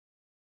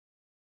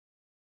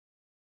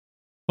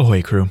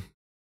Ahoy, crew.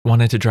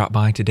 Wanted to drop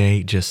by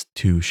today just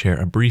to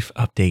share a brief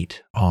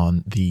update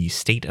on the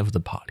state of the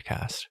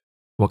podcast,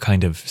 what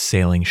kind of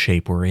sailing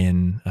shape we're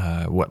in,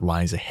 what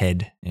lies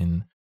ahead,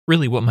 and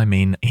really what my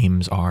main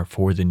aims are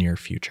for the near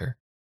future.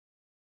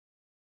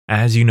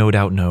 As you no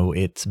doubt know,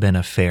 it's been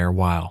a fair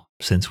while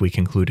since we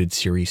concluded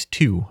Series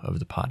 2 of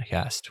the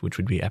podcast, which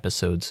would be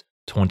episodes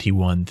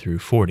 21 through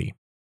 40.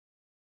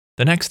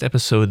 The next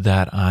episode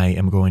that I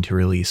am going to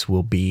release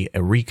will be a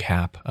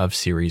recap of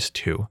Series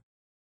 2.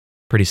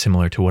 Pretty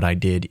similar to what I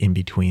did in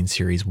between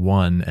Series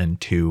 1 and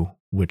 2,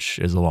 which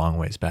is a long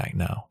ways back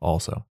now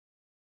also.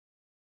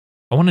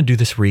 I want to do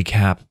this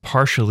recap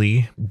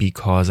partially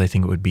because I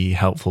think it would be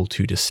helpful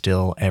to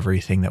distill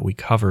everything that we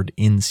covered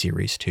in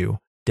Series 2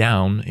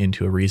 down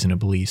into a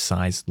reasonably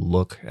sized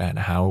look at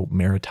how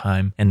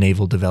maritime and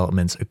naval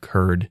developments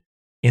occurred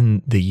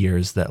in the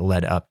years that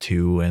led up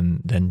to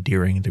and then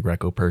during the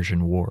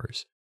Greco-Persian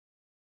Wars.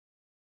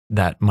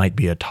 That might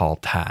be a tall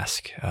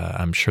task.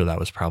 I'm sure that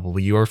was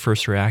probably your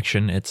first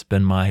reaction. It's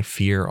been my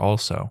fear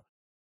also.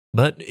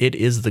 But it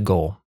is the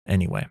goal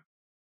anyway.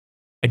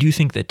 I do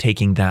think that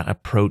taking that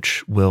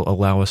approach will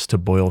allow us to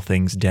boil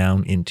things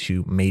down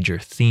into major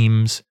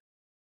themes,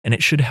 and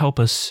it should help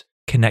us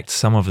connect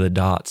some of the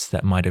dots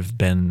that might have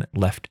been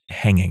left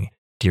hanging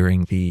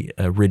during the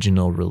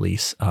original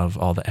release of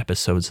all the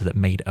episodes that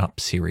made up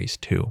Series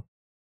 2.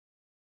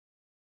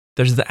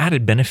 There's the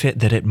added benefit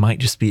that it might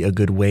just be a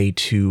good way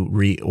to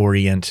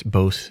reorient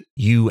both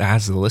you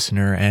as the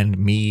listener and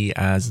me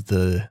as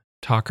the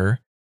talker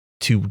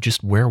to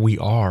just where we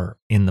are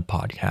in the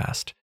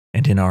podcast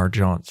and in our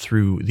jaunt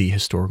through the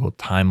historical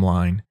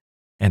timeline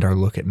and our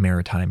look at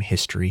maritime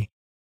history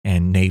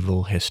and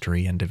naval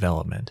history and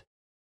development.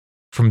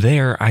 From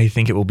there, I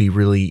think it will be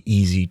really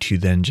easy to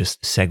then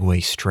just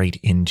segue straight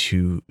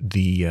into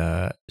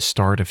the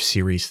start of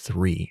Series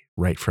 3,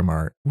 right from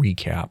our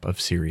recap of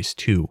Series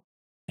 2.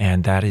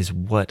 And that is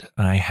what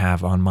I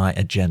have on my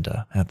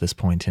agenda at this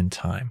point in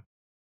time.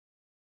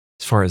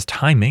 As far as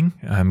timing,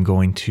 I'm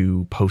going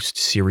to post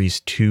Series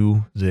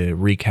 2, the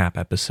recap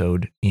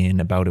episode,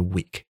 in about a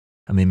week.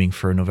 I'm aiming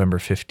for November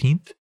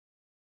 15th.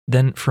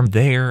 Then from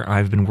there,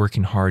 I've been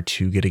working hard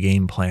to get a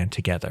game plan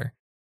together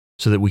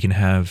so that we can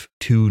have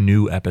 2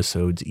 new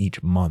episodes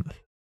each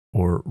month,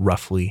 or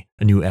roughly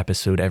a new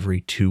episode every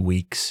 2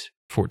 weeks,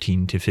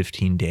 14 to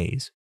 15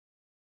 days.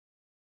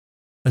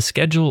 A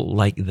schedule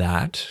like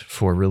that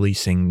for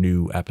releasing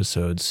new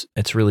episodes,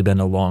 it's really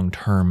been a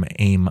long-term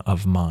aim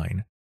of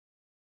mine.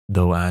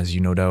 Though, as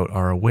you no doubt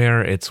are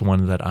aware, it's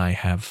one that I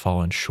have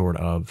fallen short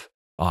of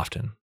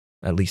often,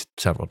 at least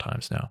several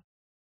times now.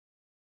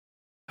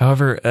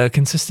 However, a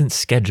consistent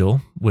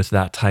schedule with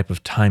that type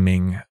of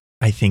timing,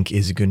 I think,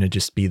 is going to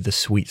just be the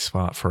sweet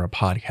spot for a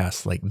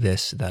podcast like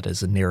this that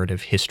is a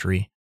narrative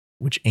history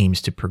which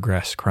aims to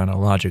progress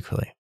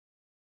chronologically.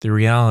 The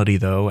reality,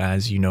 though,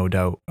 as you no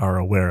doubt are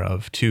aware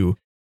of too,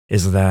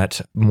 is that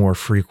more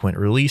frequent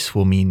release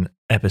will mean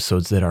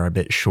episodes that are a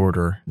bit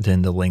shorter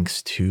than the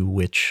lengths to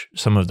which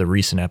some of the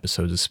recent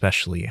episodes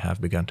especially have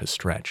begun to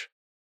stretch.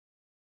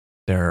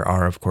 There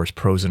are, of course,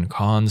 pros and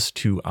cons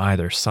to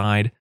either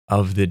side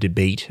of the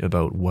debate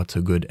about what's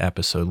a good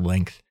episode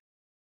length.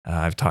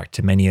 I've talked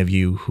to many of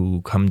you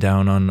who come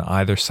down on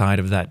either side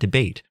of that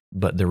debate,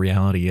 but the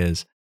reality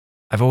is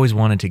I've always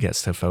wanted to get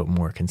stuff out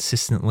more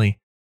consistently,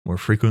 more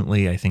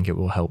frequently. I think it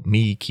will help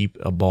me keep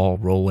a ball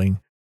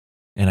rolling,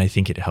 and I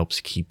think it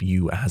helps keep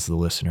you as the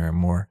listener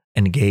more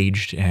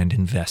engaged and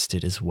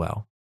invested as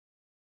well.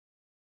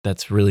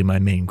 That's really my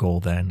main goal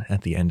then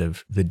at the end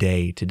of the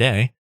day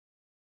today,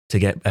 to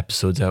get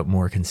episodes out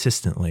more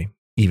consistently,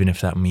 even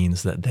if that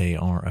means that they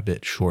are a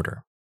bit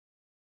shorter.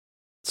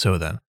 So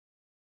then,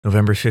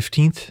 November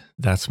 15th,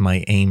 that's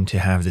my aim to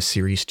have the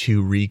Series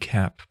 2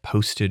 recap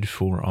posted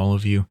for all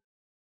of you,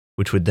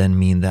 which would then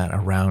mean that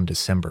around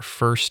December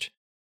 1st,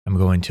 I'm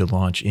going to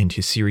launch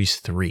into Series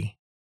 3,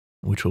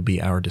 which will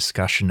be our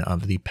discussion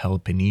of the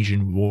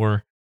Peloponnesian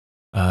War,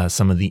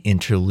 some of the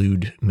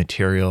interlude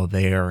material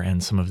there,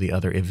 and some of the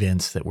other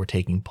events that were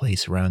taking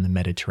place around the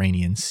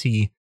Mediterranean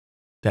Sea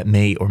that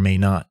may or may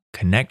not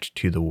connect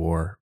to the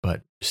war,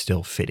 but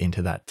still fit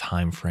into that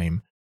time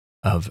frame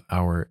of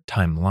our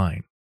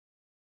timeline.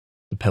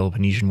 The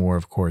Peloponnesian War,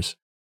 of course,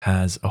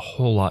 has a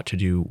whole lot to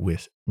do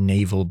with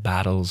naval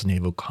battles,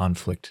 naval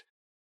conflict,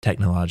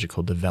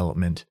 technological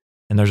development,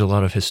 and there's a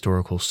lot of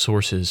historical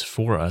sources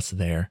for us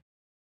there,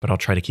 but I'll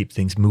try to keep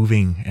things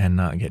moving and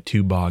not get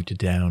too bogged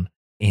down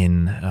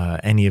in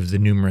any of the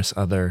numerous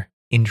other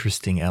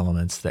interesting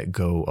elements that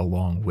go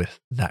along with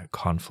that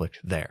conflict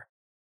there.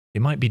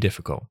 It might be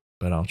difficult,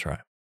 but I'll try.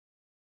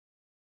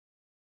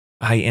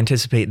 I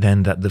anticipate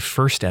then that the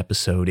first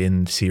episode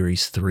in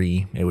Series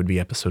 3, it would be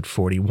episode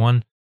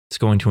 41, it's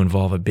going to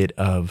involve a bit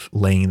of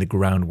laying the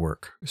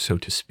groundwork, so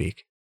to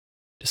speak.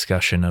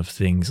 Discussion of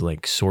things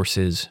like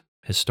sources,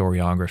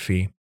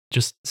 historiography,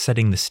 just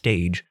setting the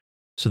stage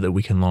so that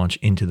we can launch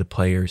into the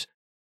players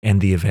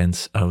and the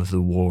events of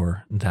the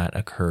war that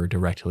occur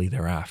directly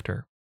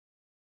thereafter.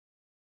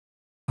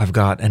 I've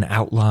got an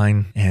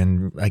outline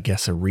and I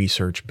guess a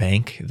research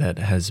bank that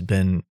has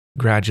been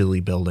gradually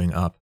building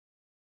up.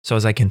 So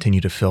as I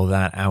continue to fill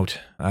that out,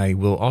 I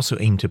will also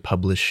aim to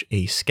publish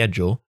a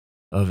schedule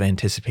of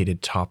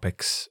anticipated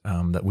topics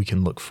that we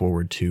can look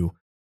forward to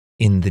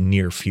in the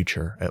near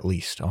future, at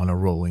least on a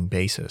rolling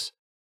basis.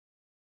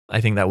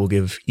 I think that will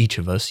give each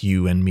of us,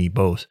 you and me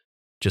both,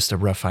 just a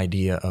rough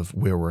idea of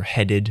where we're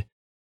headed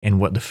and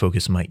what the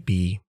focus might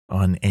be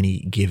on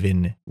any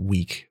given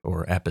week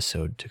or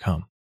episode to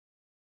come.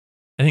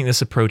 I think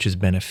this approach is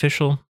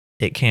beneficial.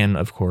 It can,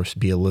 of course,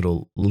 be a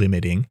little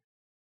limiting.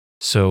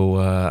 So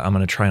I'm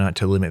going to try not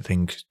to limit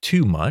things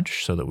too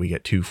much so that we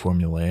get too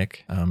formulaic.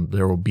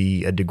 There will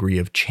be a degree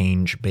of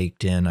change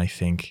baked in, I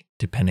think,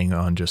 depending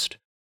on just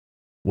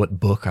what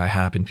book I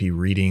happen to be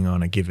reading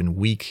on a given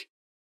week,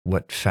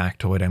 what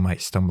factoid I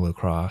might stumble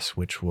across,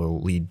 which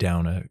will lead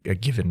down a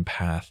given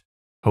path.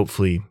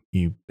 Hopefully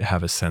you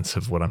have a sense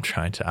of what I'm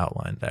trying to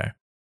outline there.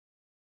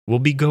 We'll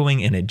be going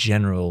in a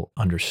general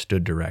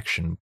understood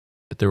direction,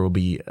 but there will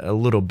be a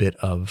little bit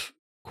of,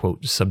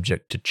 quote,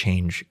 subject to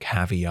change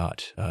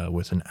caveat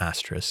with an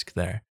asterisk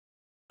there.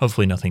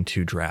 Hopefully nothing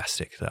too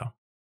drastic, though.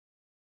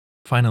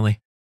 Finally,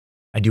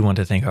 I do want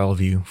to thank all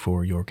of you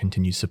for your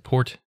continued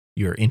support,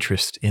 your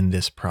interest in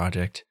this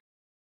project.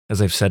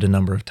 As I've said a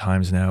number of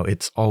times now,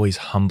 it's always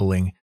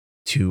humbling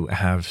to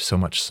have so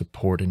much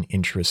support and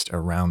interest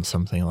around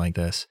something like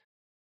this.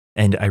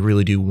 And I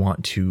really do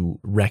want to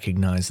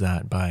recognize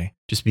that by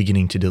just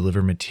beginning to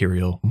deliver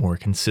material more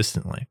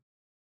consistently.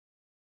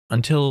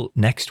 Until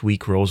next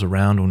week rolls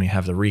around when we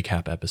have the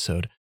recap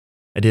episode,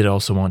 I did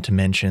also want to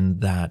mention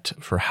that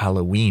for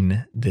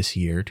Halloween this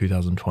year,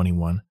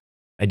 2021,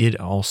 I did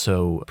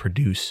also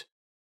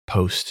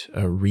post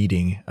a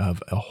reading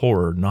of a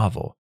horror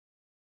novel.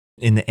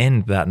 In the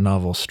end, that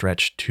novel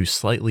stretched to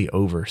slightly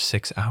over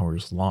 6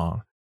 hours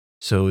long.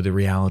 So the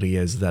reality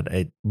is that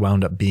it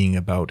wound up being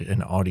about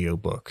an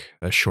audiobook,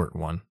 a short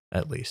one,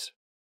 at least.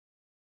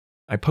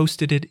 I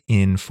posted it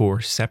in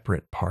 4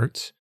 separate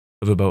parts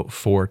of about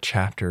 4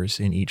 chapters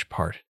in each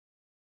part.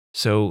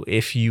 So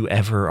if you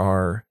ever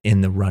are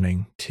in the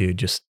running to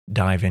just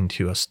dive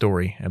into a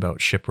story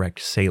about shipwrecked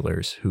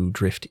sailors who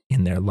drift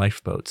in their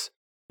lifeboats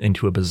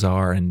into a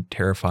bizarre and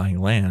terrifying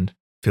land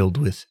filled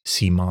with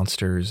sea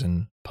monsters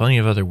and plenty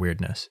of other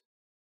weirdness,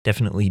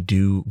 definitely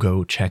do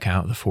go check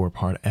out the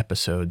 4-part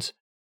episodes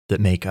that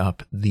make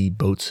up The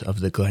Boats of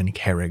the Glen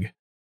Carrig,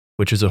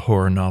 which is a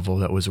horror novel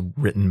that was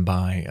written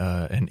by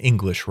an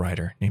English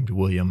writer named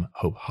William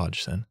Hope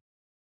Hodgson.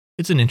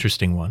 It's an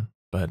interesting one,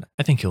 but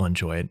I think you'll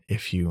enjoy it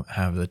if you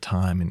have the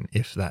time and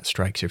if that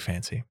strikes your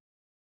fancy.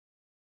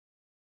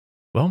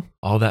 Well,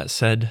 all that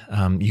said,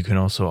 you can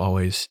also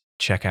always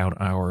check out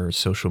our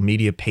social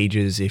media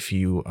pages if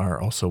you are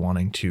also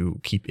wanting to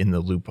keep in the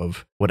loop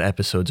of what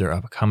episodes are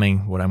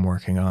upcoming, what I'm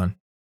working on.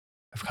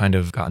 I've kind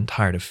of gotten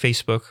tired of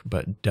Facebook,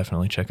 but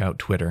definitely check out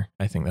Twitter.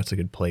 I think that's a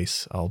good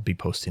place. I'll be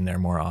posting there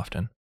more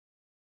often.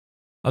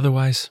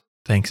 Otherwise,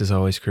 thanks as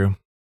always, crew.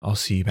 I'll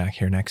see you back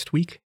here next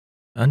week.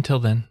 Until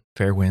then,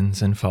 fair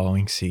winds and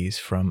following seas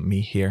from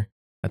me here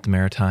at the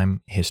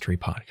Maritime History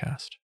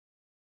Podcast.